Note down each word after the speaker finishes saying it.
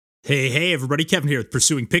Hey, everybody. Kevin here with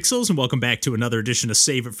Pursuing Pixels, and welcome back to another edition of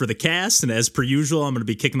Save It for the Cast. And as per usual, I'm going to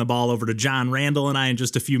be kicking the ball over to John Randall and I in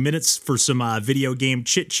just a few minutes for some video game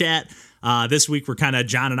chit-chat. This week,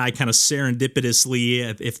 John and I kind of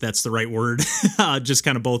serendipitously, if that's the right word, just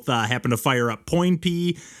kind of both happened to fire up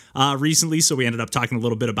Poinpy recently, so we ended up talking a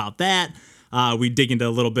little bit about that. We dig into a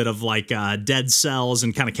little bit of like Dead Cells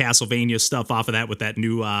and kind of Castlevania stuff off of that with that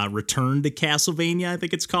new Return to Castlevania, I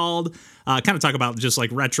think it's called. Kind of talk about just like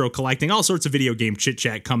retro collecting, all sorts of video game chit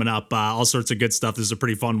chat coming up, all sorts of good stuff. This is a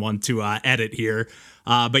pretty fun one to edit here.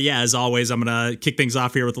 But yeah, as always, I'm going to kick things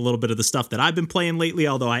off here with a little bit of the stuff that I've been playing lately,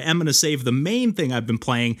 although I am going to save the main thing I've been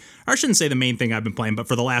playing, or I shouldn't say the main thing I've been playing, but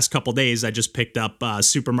for the last couple days, I just picked up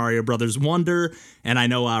Super Mario Brothers Wonder, and I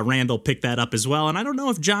know Randall picked that up as well, and I don't know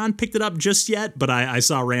if John picked it up just yet, but I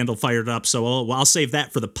saw Randall fired it up, so I'll save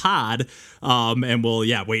that for the pod, and we'll,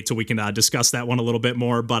 wait till we can discuss that one a little bit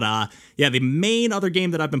more, but the main other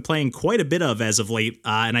game that I've been playing quite a bit of as of late,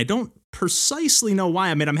 and I don't precisely know why.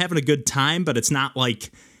 I mean, I'm having a good time, but it's not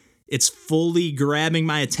like it's fully grabbing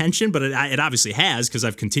my attention, but it obviously has because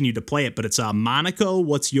I've continued to play it. But it's Monaco,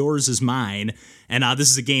 What's Yours is Mine. And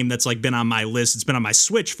this is a game that's like been on my list. It's been on my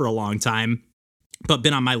Switch for a long time, but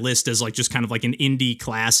been on my list as like just kind of like an indie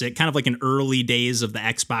classic, kind of like an early days of the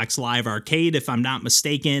Xbox Live Arcade, if I'm not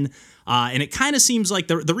mistaken. And it kind of seems like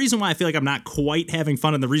the reason why I feel like I'm not quite having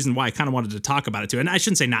fun, and the reason why I kind of wanted to talk about it too, and I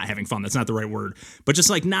shouldn't say not having fun, that's not the right word, but just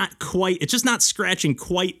like not quite, it's just not scratching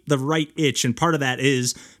quite the right itch. And part of that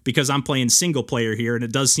is because I'm playing single player here, and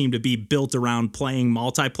it does seem to be built around playing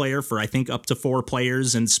multiplayer for I think up to 4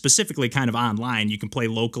 players, and specifically kind of online. You can play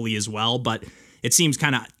locally as well, but it seems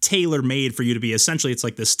kind of tailor-made for you to be essentially, it's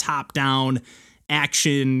like this top-down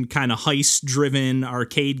action kind of heist driven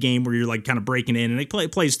arcade game where you're like kind of breaking in, and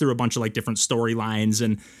it plays through a bunch of like different storylines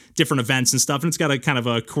and different events and stuff. And it's got a kind of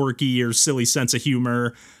a quirky or silly sense of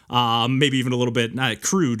humor. Maybe even a little bit,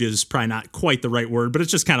 crude is probably not quite the right word, but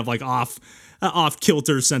it's just kind of like off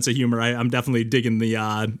kilter sense of humor. I'm definitely digging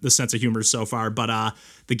the sense of humor so far, but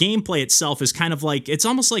the gameplay itself is kind of like, it's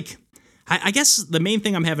almost like, I guess the main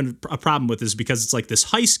thing I'm having a problem with is because it's like this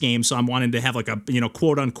heist game, so I'm wanting to have like a,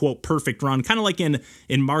 quote unquote perfect run, kind of like in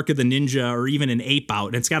Mark of the Ninja or even in Ape Out.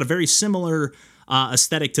 And it's got a very similar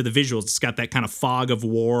aesthetic to the visuals. It's got that kind of fog of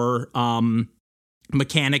war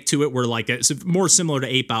mechanic to it, where like it's more similar to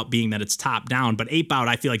Ape Out, being that it's top down, but Ape Out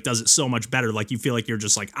I feel like does it so much better. Like you feel like you're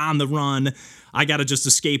just like on the run. I gotta just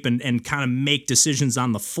escape and kind of make decisions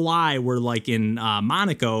on the fly, where like in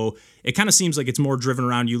Monaco it kind of seems like it's more driven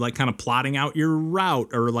around you like kind of plotting out your route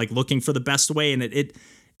or like looking for the best way. And it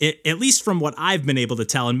at least from what I've been able to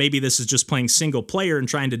tell, and maybe this is just playing single player and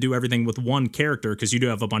trying to do everything with one character, because you do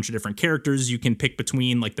have a bunch of different characters you can pick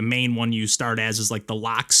between. Like the main one you start as is like the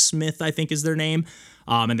locksmith, I think is their name.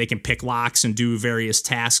 And they can pick locks and do various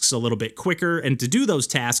tasks a little bit quicker. And to do those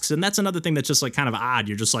tasks, and that's another thing that's just like kind of odd.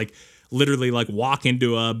 You're just like literally like walk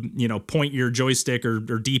into a, point your joystick or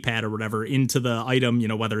D-pad or whatever into the item,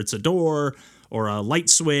 whether it's a door or a light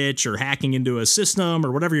switch or hacking into a system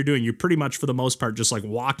or whatever you're doing. You pretty much for the most part just like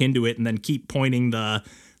walk into it and then keep pointing the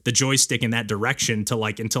joystick in that direction to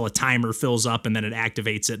like until a timer fills up and then it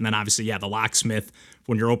activates it. And then obviously, the locksmith,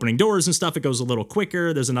 when you're opening doors and stuff, it goes a little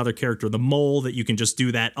quicker. There's another character, the mole, that you can just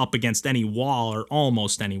do that up against any wall or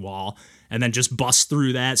almost any wall and then just bust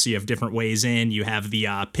through that. So you have different ways in. You have the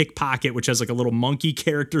pickpocket, which has like a little monkey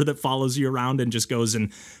character that follows you around and just goes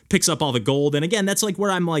and picks up all the gold. And again, that's like where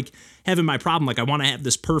I'm like having my problem. Like I want to have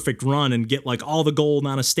this perfect run and get like all the gold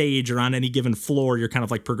on a stage or on any given floor. You're kind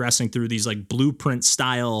of like progressing through these like blueprint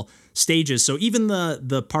style stages. So even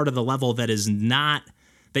the part of the level that is not,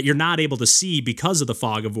 that you're not able to see because of the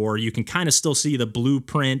fog of war, you can kind of still see the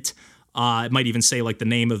blueprint. It might even say like the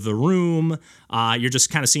name of the room. You're just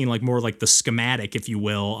kind of seeing like more like the schematic, if you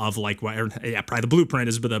will, of like, probably the blueprint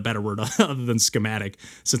is a better word other than schematic,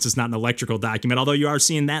 since it's not an electrical document. Although you are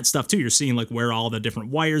seeing that stuff too. You're seeing like where all the different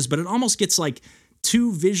wires, but it almost gets like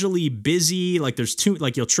too visually busy. Like there's too,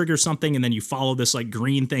 like you'll trigger something and then you follow this like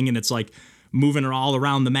green thing and it's like moving all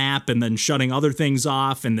around the map and then shutting other things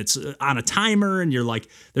off, and it's on a timer, and you're like,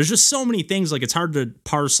 there's just so many things, like it's hard to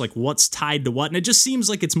parse like what's tied to what, and it just seems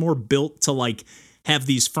like it's more built to like have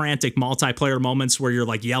these frantic multiplayer moments where you're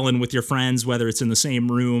like yelling with your friends, whether it's in the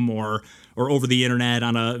same room or over the internet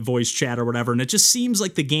on a voice chat or whatever, and it just seems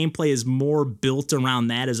like the gameplay is more built around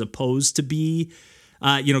that as opposed to be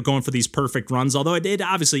going for these perfect runs, although it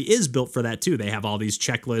obviously is built for that too. They have all these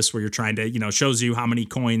checklists where you're trying to, shows you how many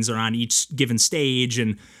coins are on each given stage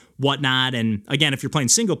and whatnot. And again, if you're playing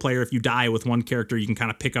single player, if you die with one character, you can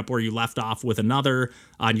kind of pick up where you left off with another,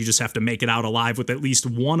 and you just have to make it out alive with at least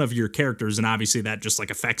one of your characters. And obviously that just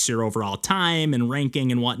like affects your overall time and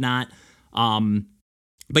ranking and whatnot.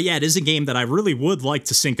 But yeah, it is a game that I really would like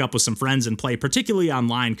to sync up with some friends and play, particularly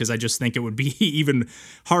online, because I just think it would be even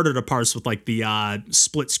harder to parse with like the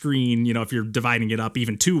split screen, if you're dividing it up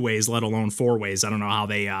even 2 ways, let alone 4 ways. I don't know how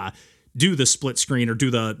they do the split screen or do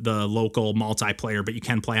the local multiplayer, but you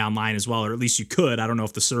can play online as well, or at least you could. I don't know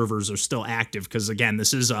if the servers are still active, because again,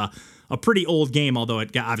 this is a pretty old game, although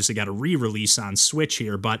it obviously got a re-release on Switch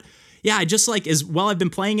here. But yeah, I just like, as well, I've been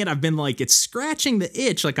playing it, I've been like, it's scratching the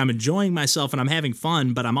itch, like I'm enjoying myself and I'm having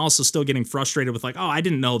fun, but I'm also still getting frustrated with like, oh, I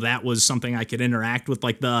didn't know that was something I could interact with.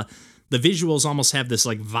 Like the visuals almost have this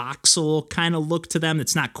like voxel kind of look to them.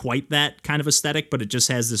 It's not quite that kind of aesthetic, but it just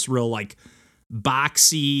has this real like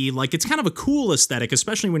boxy, like it's kind of a cool aesthetic,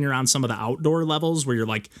 especially when you're on some of the outdoor levels where you're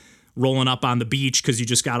like rolling up on the beach because you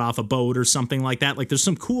just got off a boat or something like that. Like there's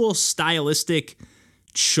some cool stylistic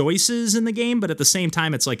choices in the game, but at the same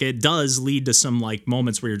time, it's like it does lead to some like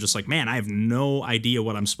moments where you're just like, man, I have no idea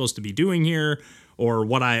what I'm supposed to be doing here or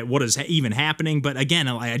what is even happening. But again,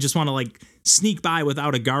 I just want to like sneak by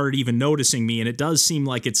without a guard even noticing me. And it does seem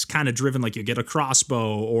like it's kind of driven, like you get a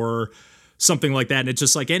crossbow or something like that. And it's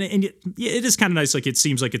just like, and it is kind of nice. Like, it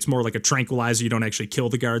seems like it's more like a tranquilizer. You don't actually kill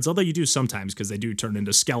the guards, although you do sometimes, because they do turn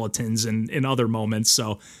into skeletons in other moments.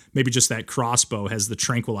 So maybe just that crossbow has the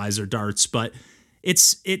tranquilizer darts, but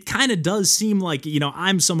it kind of does seem like,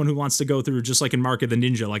 I'm someone who wants to go through, just like in Mark of the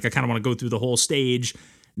Ninja. Like I kind of want to go through the whole stage,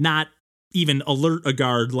 not even alert a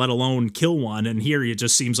guard, let alone kill one. And here it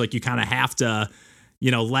just seems like you kind of have to,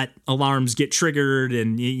 let alarms get triggered,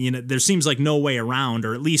 and there seems like no way around,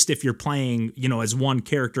 or at least if you're playing, as one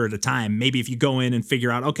character at a time. Maybe if you go in and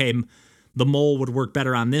figure out, okay, the mole would work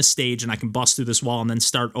better on this stage and I can bust through this wall and then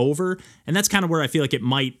start over. And that's kind of where I feel like it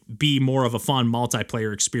might be more of a fun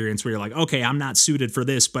multiplayer experience where you're like, okay, I'm not suited for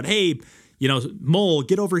this, but hey, mole,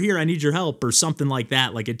 get over here, I need your help, or something like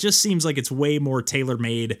that. Like it just seems like it's way more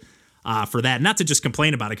tailor-made for that. Not to just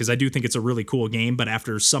complain about it, because I do think it's a really cool game, but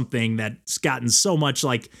after something that's gotten so much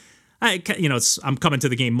like, I'm coming to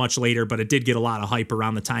the game much later, but it did get a lot of hype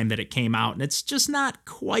around the time that it came out, and it's just not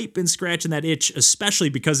quite been scratching that itch, especially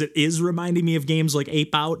because it is reminding me of games like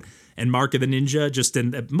Ape Out and Mark of the Ninja, just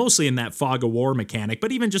mostly in that fog of war mechanic,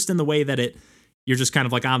 but even just in the way that you're just kind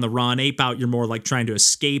of like on the run. Ape Out, you're more like trying to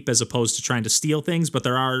escape as opposed to trying to steal things, but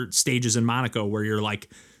there are stages in Monaco where you're like,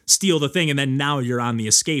 steal the thing, and then now you're on the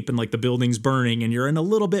escape and like the building's burning and you're in a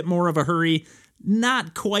little bit more of a hurry.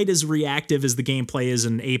 Not quite as reactive as the gameplay is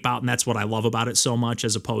in Ape Out, and that's what I love about it so much,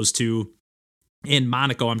 as opposed to in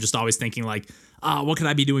Monaco, I'm just always thinking like, what could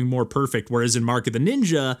I be doing more perfect? Whereas in Mark of the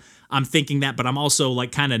Ninja, I'm thinking that, but I'm also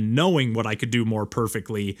like kind of knowing what I could do more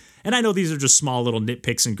perfectly. And I know these are just small little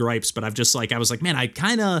nitpicks and gripes, but I was like, man, I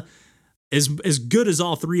kind of, as good as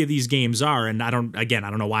all 3 of these games are, and I don't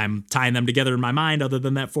know why I'm tying them together in my mind other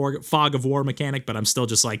than that fog of war mechanic, but I'm still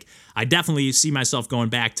just like, I definitely see myself going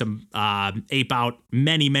back to Ape Out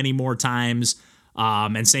many, many more times.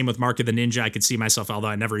 And same with Mark of the Ninja. I could see myself, although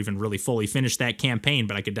I never even really fully finished that campaign,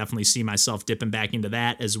 but I could definitely see myself dipping back into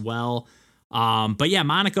that as well. But yeah,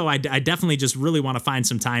 Monaco, I definitely just really want to find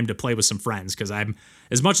some time to play with some friends, because I'm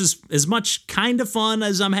as much kind of fun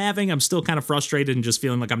as I'm having, I'm still kind of frustrated and just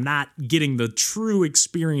feeling like I'm not getting the true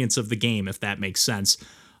experience of the game, if that makes sense.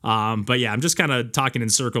 But yeah, I'm just kind of talking in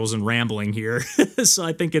circles and rambling here. So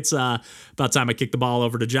I think it's about time I kick the ball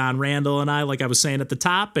over to John Randall and I, like I was saying at the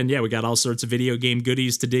top. And yeah, we got all sorts of video game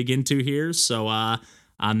goodies to dig into here. So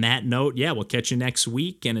on that note, yeah, we'll catch you next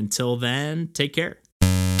week. And until then, take care.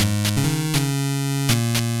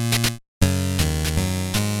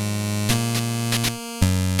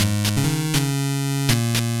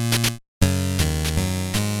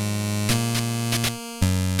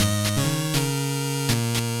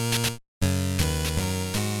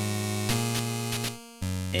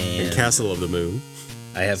 Castle of the Moon.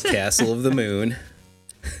 I have Castle of the Moon.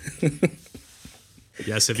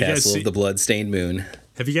 Yes, have Castle you guys seen of the Bloodstained Moon?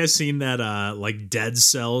 Have you guys seen that like Dead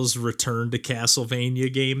Cells Return to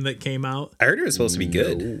Castlevania game that came out? I heard it was supposed to be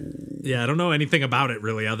good. Yeah, I don't know anything about it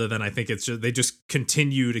really, other than I think it's just they just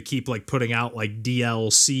continue to keep like putting out like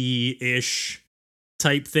DLC-ish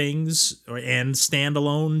type things and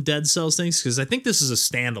standalone Dead Cells things, because I think this is a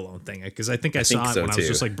standalone thing, because I think I saw it when I was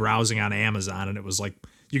just like browsing on Amazon, and it was like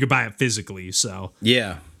you could buy it physically. So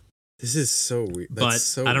yeah, This is so weird. But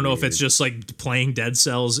so I don't know if weird. it's just like playing Dead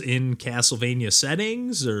Cells in Castlevania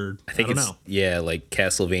settings, or I think don't it's know. like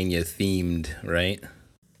Castlevania themed, right?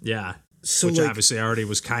 Yeah. So, Which like- obviously already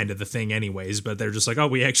was kind of the thing anyways, but they're just like, oh,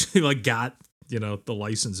 we actually like got, the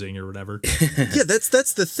licensing or whatever. Yeah, that's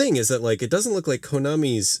the thing, is that like it doesn't look like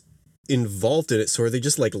Konami's involved in it, so are they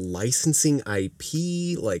just like licensing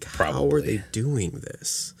IP? Like, how are Probably. they doing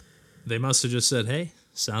this? They must have just said, hey,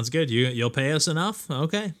 sounds good. You'll pay us enough?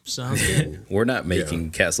 Okay, sounds good. We're not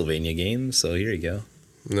making Castlevania games, so here you go.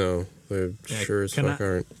 No, they Yeah, sure as can fuck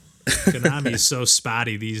aren't. Konami's so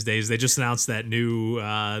spotty these days. They just announced that new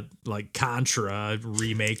like Contra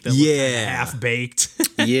remake that looked Yeah. half baked.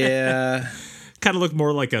 Yeah. Kind of looked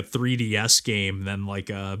more like a 3DS game than like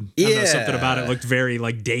a I don't know, something about it Yeah. looked very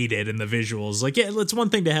like dated in the visuals. Like, yeah, it's one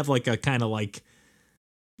thing to have like a kind of like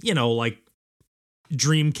like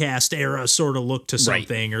Dreamcast era sort of look to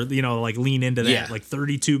something, or like lean into that Yeah. like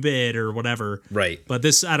 32-bit or whatever. Right. But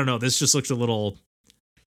this, I don't know, this just looks a little,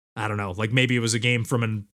 I don't know, like maybe it was a game from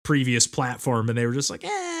a previous platform and they were just like,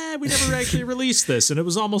 we never actually released this and it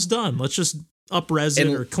was almost done. Let's just up-res it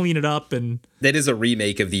And- or clean it up. And That is a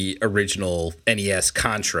remake of the original NES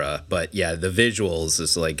Contra, but yeah, the visuals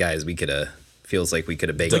is like, guys, feels like we could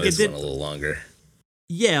have baked Like, it this did- one a little longer.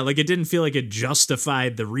 yeah, like it didn't feel like it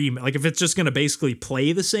justified the remake. Like if it's just going to basically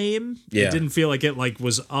play the same, Yeah. it didn't feel like it like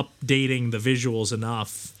was updating the visuals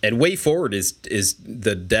enough. And Way Forward is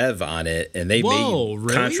the dev on it, and they Whoa, made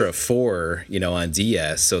really? Contra 4, on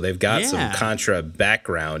DS, so they've got some Yeah. Contra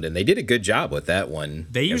background, and they did a good job with that one.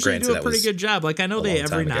 They usually Granted, do a that pretty was good job. Like I know a they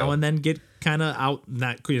long every time now ago. and then get kind of out,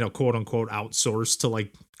 not quote unquote outsourced to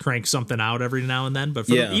like crank something out every now and then. But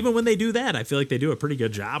for Yeah. even when they do that, I feel like they do a pretty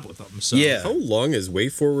good job with them. So Yeah. How long has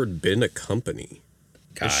WayForward been a company?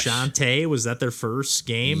 Is Gosh, Shantae, was that their first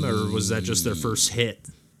game or was that just their first hit?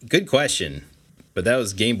 good question. But that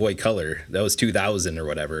was Game Boy Color. That was 2000 or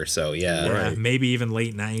whatever. So yeah, Yeah, maybe even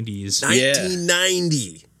late 90s.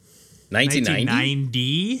 1990. 1990.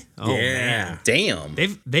 1990? Oh Yeah. man.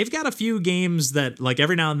 Damn. They've got a few games that like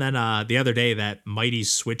every now and then the other day that Mighty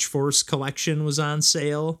Switch Force collection was on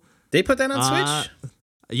sale. They put that on Uh, Switch.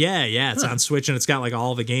 Yeah, it's on Switch and it's got like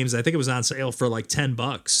all the games. I think it was on sale for like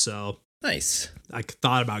 $10. So Nice. I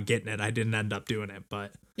thought about getting it. I didn't end up doing it,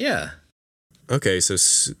 but Yeah. Okay, so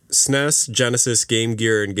SNES, Genesis, Game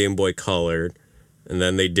Gear, and Game Boy Color. And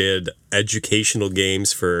then they did educational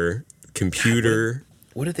games for computer.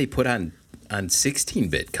 What did they put on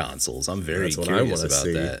 16-bit consoles? I'm very That's what I curious wanna about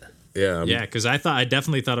see. that. Yeah. yeah, because I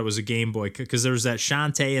definitely thought it was a Game Boy because there was that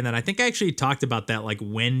Shantae, and then I think I actually talked about that like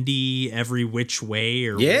Wendy Every Which Way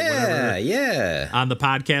or Yeah, whatever yeah. on the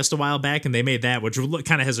podcast a while back, and they made that, which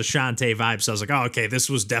kind of has a Shantae vibe. So I was like, oh, okay, this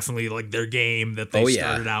was definitely like their game that they Oh, yeah.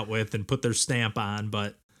 started out with and put their stamp on.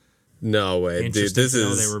 But No way, dude. interesting This to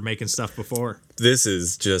know is they were making stuff before. this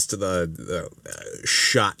is just the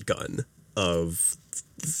shotgun of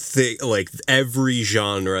like every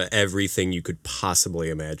genre, everything you could possibly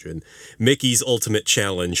imagine. Mickey's Ultimate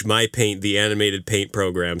Challenge, My Paint, the animated paint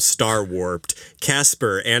program, Star Warped,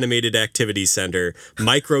 Casper Animated Activity Center,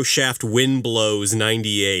 Microshaft Wind Blows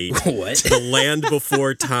 98, What? The Land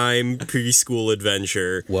Before Time preschool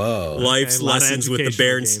adventure, Whoa. Life's Okay, a lot of Lessons with the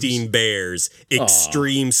educational Berenstain Bears,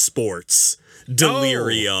 Extreme Sports,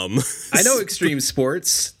 Delirium. I know Extreme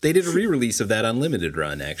Sports. They did a re-release of that on Limited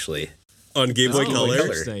Run, actually. On Game Boy Oh, Color.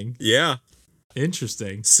 interesting. Yeah.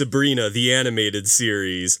 Interesting. Sabrina, the animated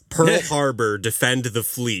series. Pearl Harbor, Defend the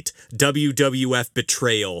Fleet. WWF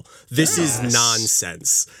Betrayal. This is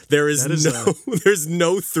nonsense. There is That is there's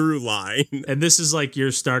no through line. And this is like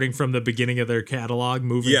you're starting from the beginning of their catalog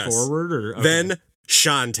moving Yes. forward, or okay. Then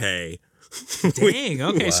Shantae. Dang.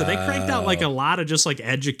 Okay, so they cranked out like a lot of just like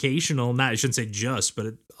educational. Not I shouldn't say just,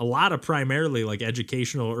 but a lot of primarily like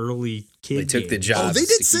educational early kid. They took the games. job. Oh, they to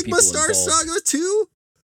did keep Sigma people Star involved. Saga too?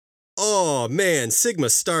 Oh man, Sigma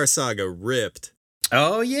Star Saga ripped.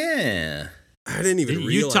 Oh, yeah. I didn't even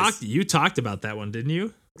realize. You talked about that one, didn't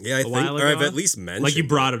you? Yeah, I a think, while or I've ago? at least mentioned. Like you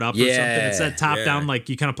brought it up or something. It's Yeah, that top yeah. down, like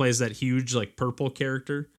you kind of play as that huge like purple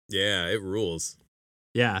character. Yeah, it rules.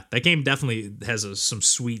 Yeah, that game definitely has some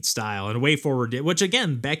sweet style and Way Forward, which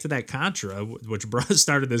again, back to that Contra, which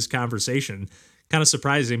started this conversation, kind of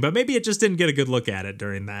surprising, but maybe it just didn't get a good look at it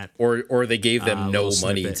during that. Or they gave them no little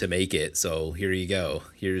money snippet. to make it. So here you go.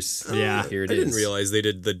 Here it I is. didn't realize they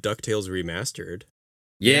did the DuckTales remastered.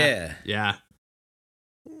 Yeah. Yeah.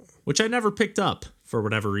 Which I never picked up for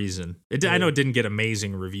whatever reason. I know it didn't get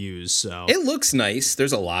amazing reviews, so. It looks nice.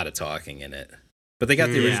 There's a lot of talking in it. But they got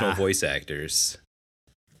the original Yeah. voice actors.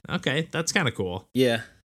 Okay, that's kind of cool. Yeah.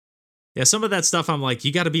 Yeah, some of that stuff I'm like,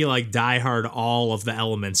 you got to be like diehard all of the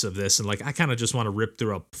elements of this, and like I kind of just want to rip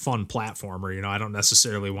through a fun platformer. I don't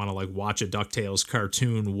necessarily want to like watch a DuckTales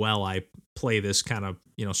cartoon while I play this kind of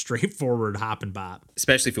straightforward hop and bop.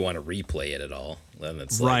 Especially if you want to replay it at all, then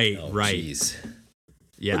it's right, like, oh, right. Geez.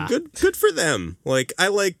 Yeah, good for them. Like I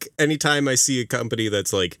like anytime I see a company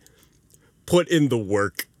that's like put in the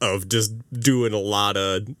work of just doing a lot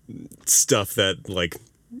of stuff that like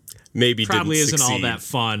maybe probably didn't isn't all succeed. that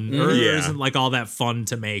fun, or Yeah. isn't like all that fun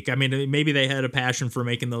to make. I mean, maybe they had a passion for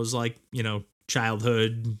making those like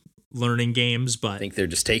childhood learning games, but I think they're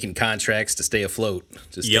just taking contracts to stay afloat.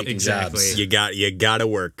 Just Yep. taking Exactly. jobs. You gotta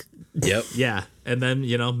work. Yep. yeah, and then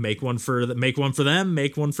make one for them, make one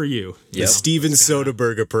for you. The Yep. Steven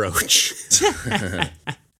Soderbergh approach.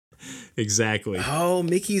 Exactly. Oh,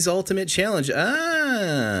 Mickey's Ultimate Challenge.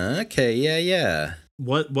 Ah, okay, yeah.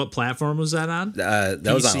 What platform was that on? That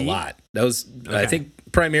was on a PC? lot. That was, I Okay.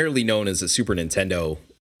 think, primarily known as a Super Nintendo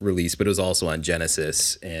release, but it was also on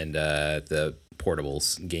Genesis and the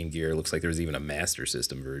portables, Game Gear. Looks like there was even a Master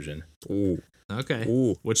System version. Ooh. Okay.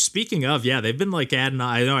 Ooh. Which, speaking of, yeah, they've been like adding.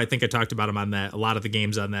 I think I talked about them on that. A lot of the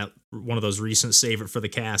games on that one of those recent Save It for the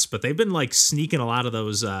Cast, but they've been like sneaking a lot of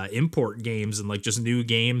those import games and like just new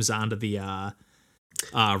games onto the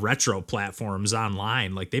retro platforms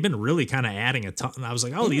online. Like they've been really kind of adding a ton. I was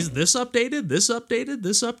like, oh, this updated, this updated,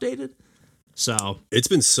 this updated. So It's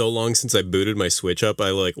been so long since I booted my Switch up.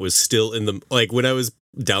 I like was still in the like when I was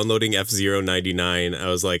downloading F-Zero 99, I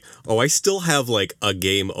was like, oh, I still have like a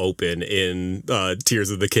game open in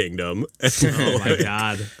Tears of the Kingdom. oh my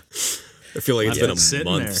god, I feel like it's Left been it a sitting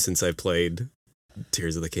month there. since I played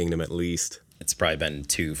Tears of the Kingdom at least. It's probably been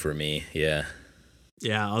 2 for me. Yeah.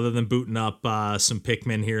 yeah. Other than booting up some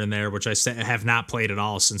Pikmin here and there, which I have not played at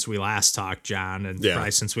all since we last talked, John, and Yeah.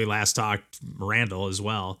 probably since we last talked, Randall as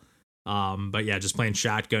well. But yeah, just playing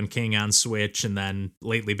Shotgun King on Switch, and then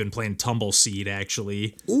lately been playing Tumble Seed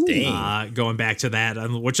actually. Dang. Going back to that,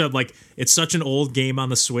 which I'm like, it's such an old game on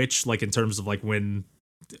the Switch, like in terms of like when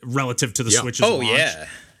relative to the Yeah. Switch's Oh, launch, yeah.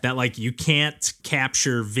 that like you can't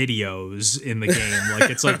capture videos in the game. Like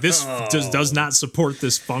it's like this does not support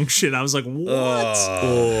this function. I was like, what?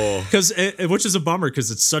 Oh, Because which is a bummer because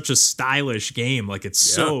it's such a stylish game. Like it's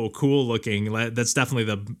so cool looking. That's definitely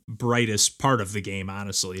the brightest part of the game,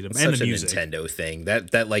 honestly. And Such the a music. Nintendo thing.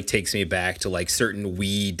 That like takes me back to like certain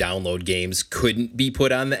Wii download games couldn't be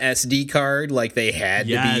put on the SD card. Like they had to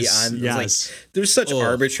be Yes, on. It's yes. Like, there's such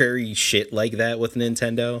arbitrary shit like that with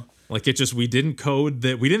Nintendo. Like it just, we didn't code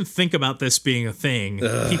that. We didn't think about this being a thing.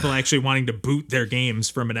 People actually wanting to boot their games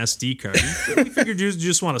from an SD card. We figured you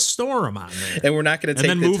just want to store them on there. And we're not going to And take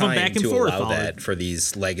then the move 'em time back and to forth allow all that the- for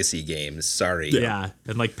these legacy games. Sorry. Yeah,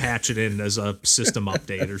 and like patch it in as a system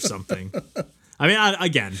update or something. I mean,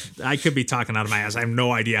 again, I could be talking out of my ass. I have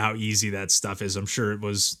no idea how easy that stuff is. I'm sure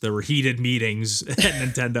there were heated meetings at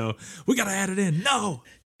Nintendo. We got to add it in. No,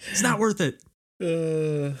 it's not worth it.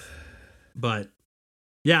 But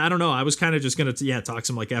yeah, I don't know. I was kind of just going to, talk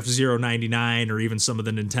some like F-Zero 99 or even some of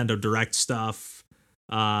the Nintendo Direct stuff.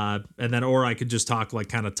 And then, or I could just talk like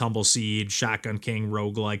kind of Tumble Seed, Shotgun King,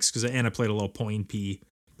 roguelikes, and I played a little Point P,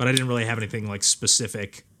 but I didn't really have anything like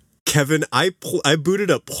specific. Kevin, I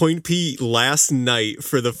booted up Point P last night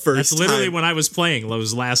for the first That's literally time. when I was playing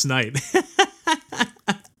those last night.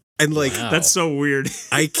 And like Wow. That's so weird.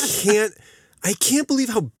 I can't believe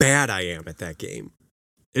how bad I am at that game.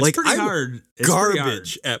 It's Like, pretty I'm hard. It's pretty hard.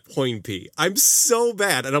 Garbage at Point P. I'm so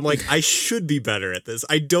bad, and I'm like, I should be better at this.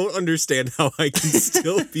 I don't understand how I can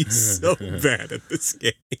still be so bad at this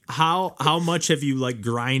game. How much have you like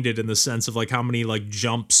grinded in the sense of like how many like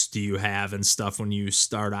jumps do you have and stuff when you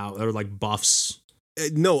start out, or like buffs?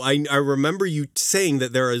 No, I remember you saying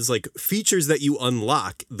that there is like features that you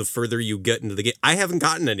unlock the further you get into the game. I haven't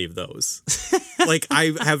gotten any of those. Like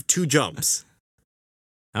I have 2 jumps.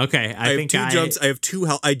 Okay, I have 2 jumps. I have 2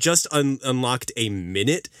 health. I just unlocked a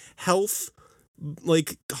minute health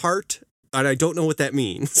like heart, and I don't know what that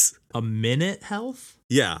means. A minute health.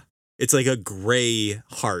 Yeah, it's like a gray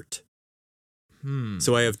heart.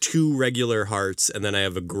 So I have 2 regular hearts, and then I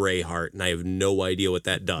have a gray heart, and I have no idea what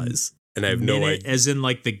that does. And I have no Minute, idea. as in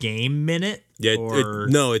like the game minute. Yeah, or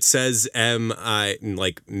no, it says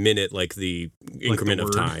like minute, like the increment of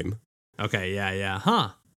word? time, Okay, yeah, huh?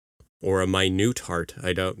 or a minute heart.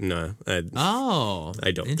 I don't know. Oh,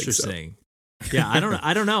 I don't think so. interesting. Yeah, I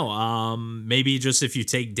don't know. Maybe just if you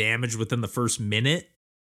take damage within the first minute,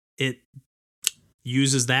 it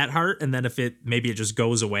uses that heart, and then if maybe it just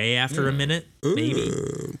goes away after a minute. Maybe.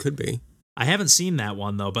 Could be. I haven't seen that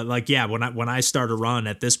one though, but like yeah, when I start a run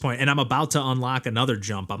at this point, and I'm about to unlock another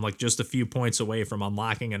jump, I'm like just a few points away from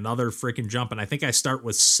unlocking another freaking jump, and I think I start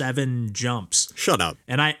with 7 jumps. Shut up.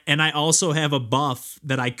 And I also have a buff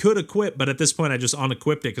that I could equip, but at this point I just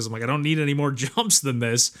unequipped it because I'm like I don't need any more jumps than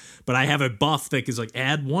this. But I have a buff that is like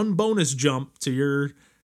add 1 bonus jump to your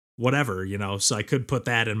whatever, so I could put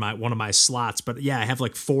that in one of my slots. But yeah, I have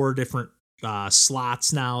like 4 different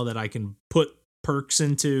slots now that I can put perks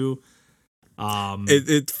into.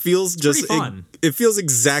 It feels just fun. It feels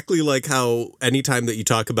exactly like how anytime that you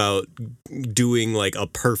talk about doing like a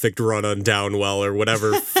perfect run on Downwell or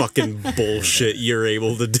whatever fucking bullshit you're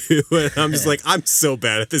able to do, and I'm just like, I'm so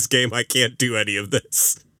bad at this game, I can't do any of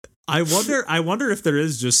this. I wonder if there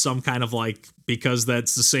is just some kind of like, because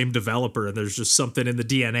that's the same developer and there's just something in the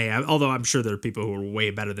DNA. Although I'm sure there are people who are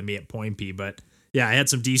way better than me at Point P, but yeah, I had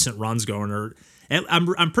some decent runs going,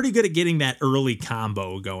 I'm pretty good at getting that early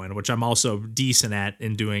combo going, which I'm also decent at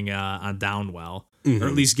in doing on Downwell, or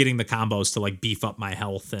at least getting the combos to like beef up my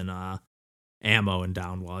health and ammo and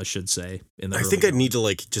Downwell, I should say. I think I need to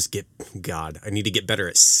like just I need to get better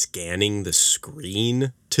at scanning the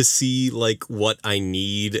screen to see like what I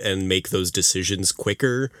need and make those decisions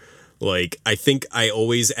quicker. Like I think I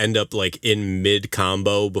always end up like in mid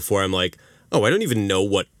combo before I'm like, oh, I don't even know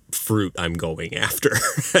what fruit I'm going after.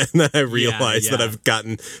 And then I realize that I've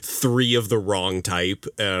gotten 3 of the wrong type,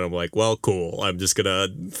 and I'm like, well, cool, I'm just gonna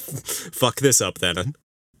fuck this up then.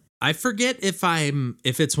 I forget if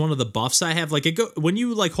it's one of the buffs I have. Like when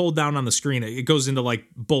you like hold down on the screen, it goes into like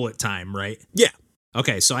bullet time, right? Yeah.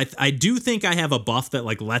 Okay, so I do think I have a buff that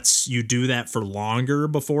like lets you do that for longer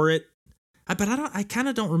before it. But I kind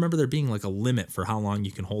of don't remember there being like a limit for how long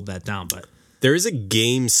you can hold that down, but there is a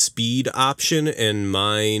game speed option, and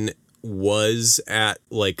mine was at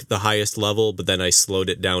like the highest level, but then I slowed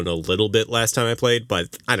it down a little bit last time I played,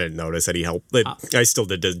 but I didn't notice any help. I still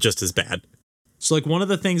did just as bad. So like one of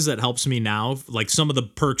the things that helps me now, like some of the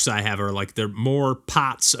perks I have are like there more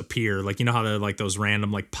pots appear, like you know how they're like those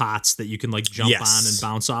random like pots that you can like jump on and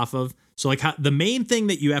bounce off of. So like the main thing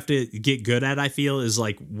that you have to get good at, I feel, is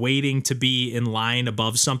like waiting to be in line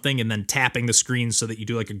above something and then tapping the screen so that you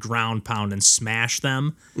do like a ground pound and smash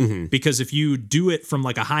them. Mm-hmm. Because if you do it from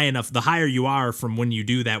like a high enough, the higher you are from when you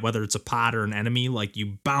do that, whether it's a pot or an enemy, like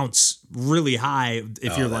you bounce really high.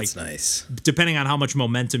 If you're like, nice. Depending on how much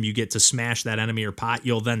momentum you get to smash that enemy or pot,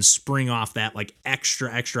 you'll then spring off that like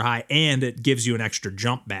extra high, and it gives you an extra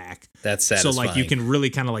jump back. That's satisfying. So like you can really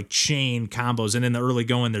kind of like chain combos, and in the early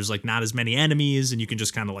going, there's like not as many enemies, and you can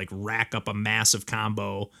just kind of like rack up a massive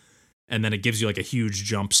combo, and then it gives you like a huge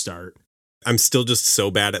jump start. I'm still just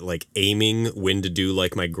so bad at like aiming when to do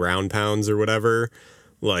like my ground pounds or whatever.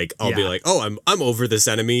 Like I'll be like, oh, I'm over this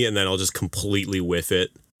enemy, and then I'll just completely whiff it.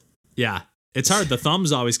 Yeah, it's hard. The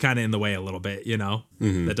thumb's always kind of in the way a little bit,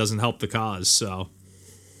 Mm-hmm. That doesn't help the cause. So,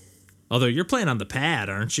 although you're playing on the pad,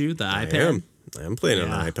 aren't you? The iPad. I'm playing on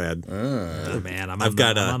the iPad. Oh man, I'm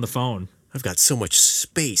on the phone. I've got so much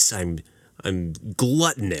space. I'm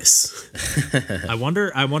gluttonous. I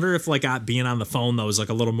wonder if like being on the phone though is like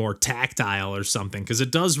a little more tactile or something, because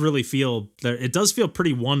it does feel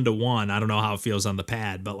pretty 1-to-1. I don't know how it feels on the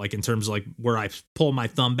pad, but like in terms of like where I pull my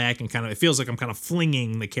thumb back and kind of, it feels like I'm kind of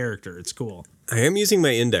flinging the character. It's cool. I am using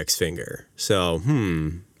my index finger, so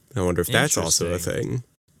I wonder if that's also a thing.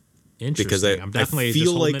 Interesting. Because I'm definitely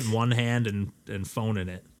just holding it in one hand and phoning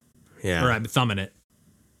it. Yeah. Or I'm thumbing it.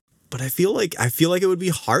 But I feel like it would be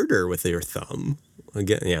harder with your thumb.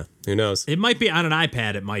 Again, yeah, who knows? It might be on an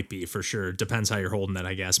iPad, it might be for sure. Depends how you're holding it,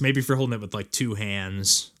 I guess. Maybe if you're holding it with like 2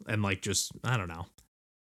 hands and like just, I don't know.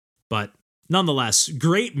 But nonetheless,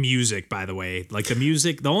 great music, by the way. Like the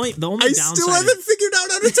music, the only downside. I still haven't figured out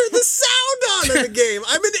how to turn the sound on in the game.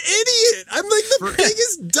 I'm an idiot. I'm like the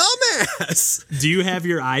biggest dumbass. Do you have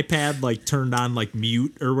your iPad like turned on like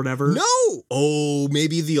mute or whatever? No. Oh,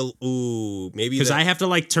 maybe because I have to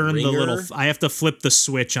like turn I have to flip the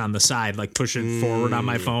switch on the side, like push it forward on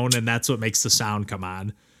my phone, and that's what makes the sound come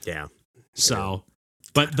on. Yeah. So.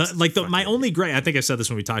 But my only great, I think I said this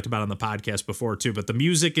when we talked about it on the podcast before too, but the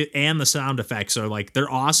music and the sound effects are like,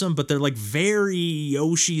 they're awesome, but they're like very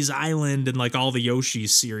Yoshi's Island and like all the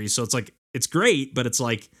Yoshi's series. So it's like, it's great, but it's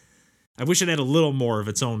like, I wish it had a little more of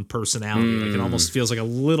its own personality. Like it almost feels like a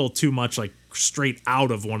little too much like straight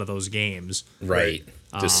out of one of those games. Right.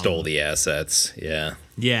 Just stole the assets. Yeah.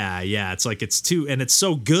 Yeah. It's like, it's too, and it's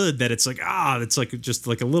so good that it's like, it's like just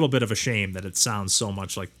like a little bit of a shame that it sounds so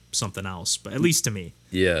much like something else, but at least to me.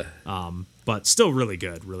 Yeah. But still really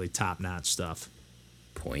good, really top-notch stuff.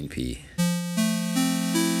 Point P.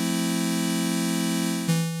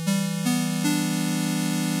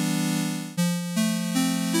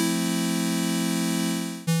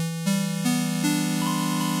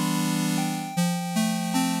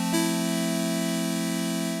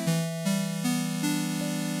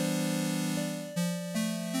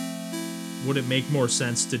 would it make more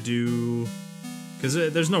sense to do? Because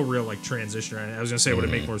there's no real like transition. Right? I was gonna say, would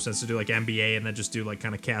it make more sense to do like NBA and then just do like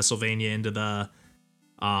kind of Castlevania into the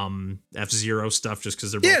F-Zero stuff, just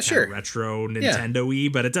because they're both kind of retro Nintendo-y,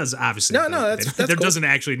 but it does obviously. That's there cool. doesn't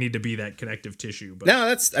actually need to be that connective tissue. But No,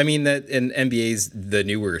 that and NBA's the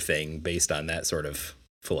newer thing based on that sort of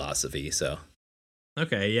philosophy. So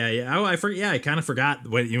okay, yeah. Oh, I kind of forgot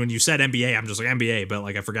when you said NBA. I'm just like NBA, but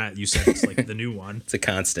like I forgot you said it's like the new one. It's a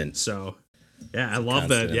constant. So yeah, I love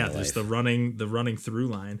that. Yeah, there's the running through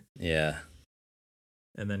line. Yeah.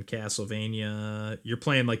 And then Castlevania, you're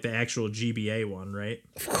playing like the actual GBA one, right?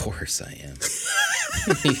 Of course I am.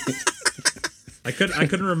 I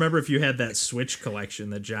couldn't remember if you had that Switch collection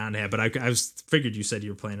that John had, but I figured you said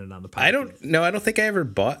you were playing it on the Pocket. I don't think I ever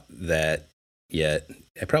bought that yet.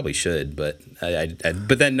 I probably should, but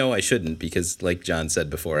but then no, I shouldn't, because like John said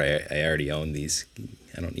before, I already own these.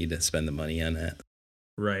 I don't need to spend the money on that.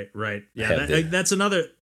 Right. Yeah, that's another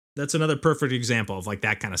perfect example of like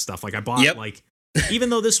that kind of stuff. Like I bought like. Even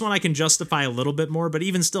though this one I can justify a little bit more, but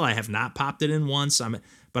even still, I have not popped it in once.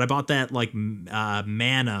 But I bought that like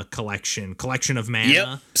mana collection of mana.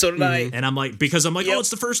 Yep, so did I. And I'm like, oh, it's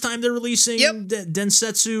the first time they're releasing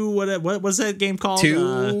Densetsu. What was that game called?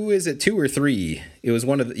 Is it 2 or 3? It was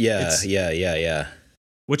one of the yeah.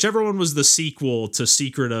 Whichever one was the sequel to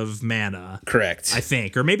Secret of Mana. Correct. I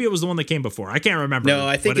think, or maybe it was the one that came before. I can't remember. No,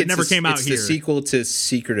 I think it never came out here. It's the sequel to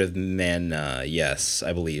Secret of Mana. Yes,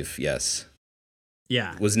 I believe. Yes.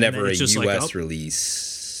 Yeah. Was never a US like,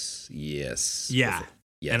 release. Yes. Yeah.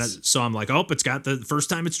 Yes. And so I'm like, it's got the first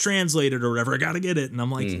time it's translated or whatever. I got to get it. And I'm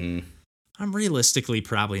like, I'm realistically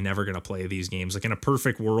probably never going to play these games. Like in a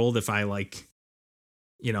perfect world, if I like,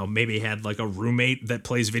 maybe had like a roommate that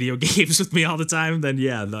plays video games with me all the time, then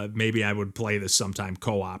maybe I would play this sometime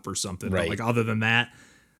co-op or something. Right. But like other than that,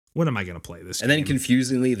 when am I going to play this And game? then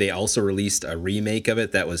confusingly, they also released a remake of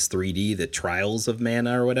it that was 3D, the Trials of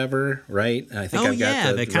Mana or whatever, right? I think I've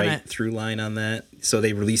got the right through line on that. So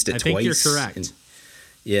they released it twice. I think you're correct.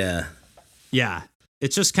 Yeah. Yeah.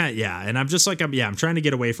 It's just kind of, and I'm just like, I'm trying to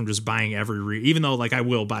get away from just buying even though like I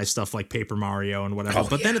will buy stuff like Paper Mario and whatever.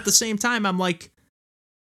 But then at the same time, I'm like,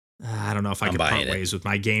 I don't know if I can part ways with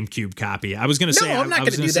my GameCube copy. I was going to say, I'm not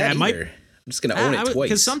going to do that either. I'm just going to own it twice.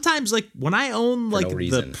 Because sometimes, like, when I own, like,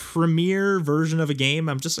 the premiere version of a game,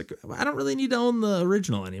 I'm just like, I don't really need to own the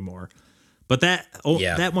original anymore. But that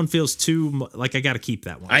one feels too, like, I got to keep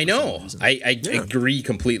that one. I know. I agree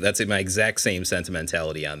completely. That's my exact same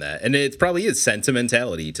sentimentality on that. And it probably is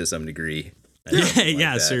sentimentality to some degree.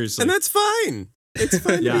 Yeah, seriously. And that's fine. It's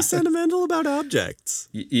fine to be sentimental about objects.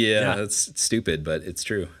 Yeah, that's stupid, but it's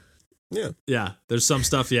true. Yeah, there's some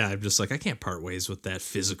stuff, I'm just like, I can't part ways with that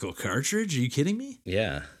physical cartridge. Are you kidding me?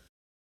 Yeah.